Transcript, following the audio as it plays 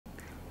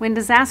When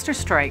disaster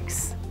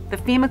strikes, the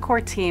FEMA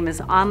Corps team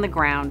is on the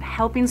ground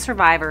helping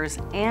survivors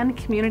and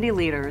community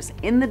leaders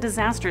in the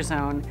disaster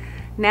zone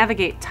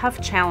navigate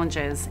tough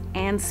challenges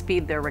and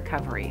speed their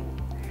recovery.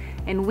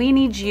 And we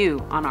need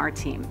you on our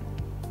team.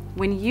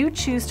 When you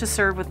choose to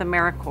serve with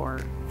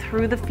AmeriCorps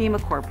through the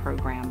FEMA Corps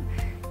program,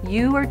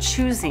 you are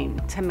choosing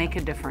to make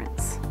a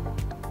difference.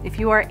 If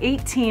you are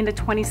 18 to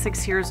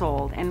 26 years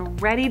old and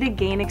ready to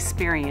gain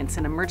experience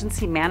in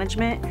emergency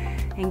management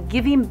and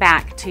giving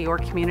back to your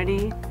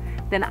community,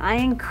 then I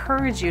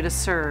encourage you to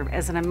serve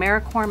as an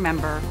AmeriCorps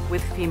member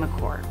with FEMA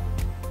Corps.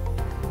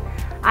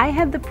 I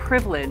had the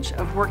privilege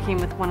of working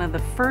with one of the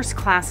first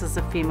classes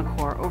of FEMA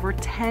Corps over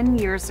 10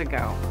 years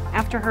ago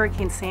after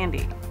Hurricane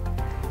Sandy.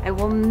 I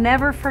will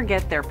never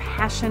forget their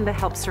passion to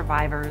help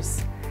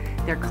survivors,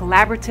 their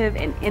collaborative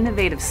and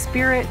innovative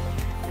spirit,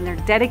 and their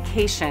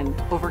dedication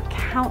over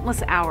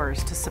countless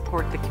hours to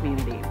support the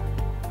community.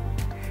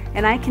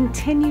 And I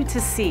continue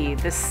to see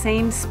the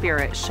same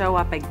spirit show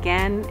up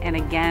again and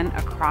again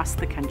across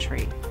the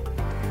country.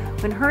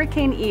 When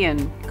Hurricane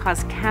Ian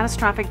caused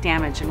catastrophic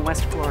damage in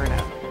West Florida,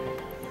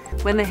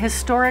 when the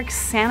historic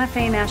Santa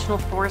Fe National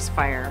Forest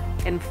Fire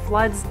and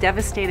floods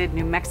devastated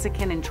New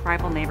Mexican and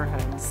tribal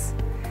neighborhoods,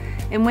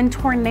 and when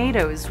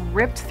tornadoes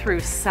ripped through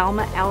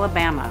Selma,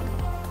 Alabama,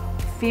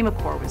 FEMA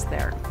Corps was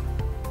there.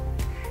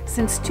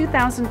 Since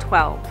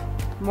 2012,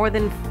 more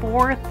than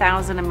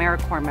 4,000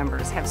 AmeriCorps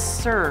members have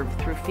served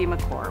through FEMA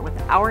Corps with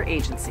our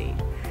agency,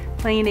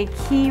 playing a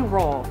key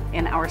role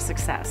in our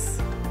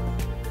success.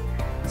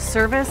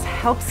 Service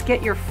helps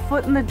get your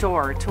foot in the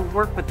door to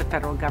work with the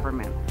federal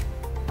government.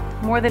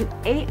 More than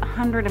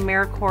 800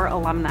 AmeriCorps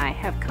alumni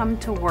have come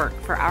to work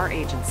for our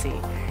agency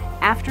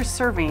after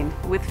serving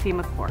with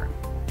FEMA Corps.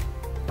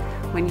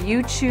 When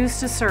you choose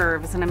to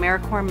serve as an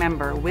AmeriCorps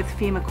member with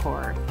FEMA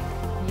Corps,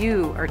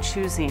 you are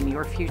choosing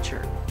your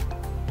future.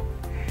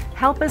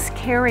 Help us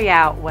carry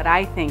out what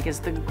I think is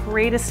the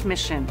greatest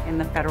mission in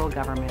the federal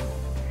government,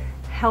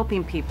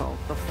 helping people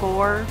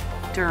before,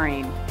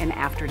 during, and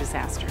after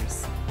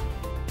disasters.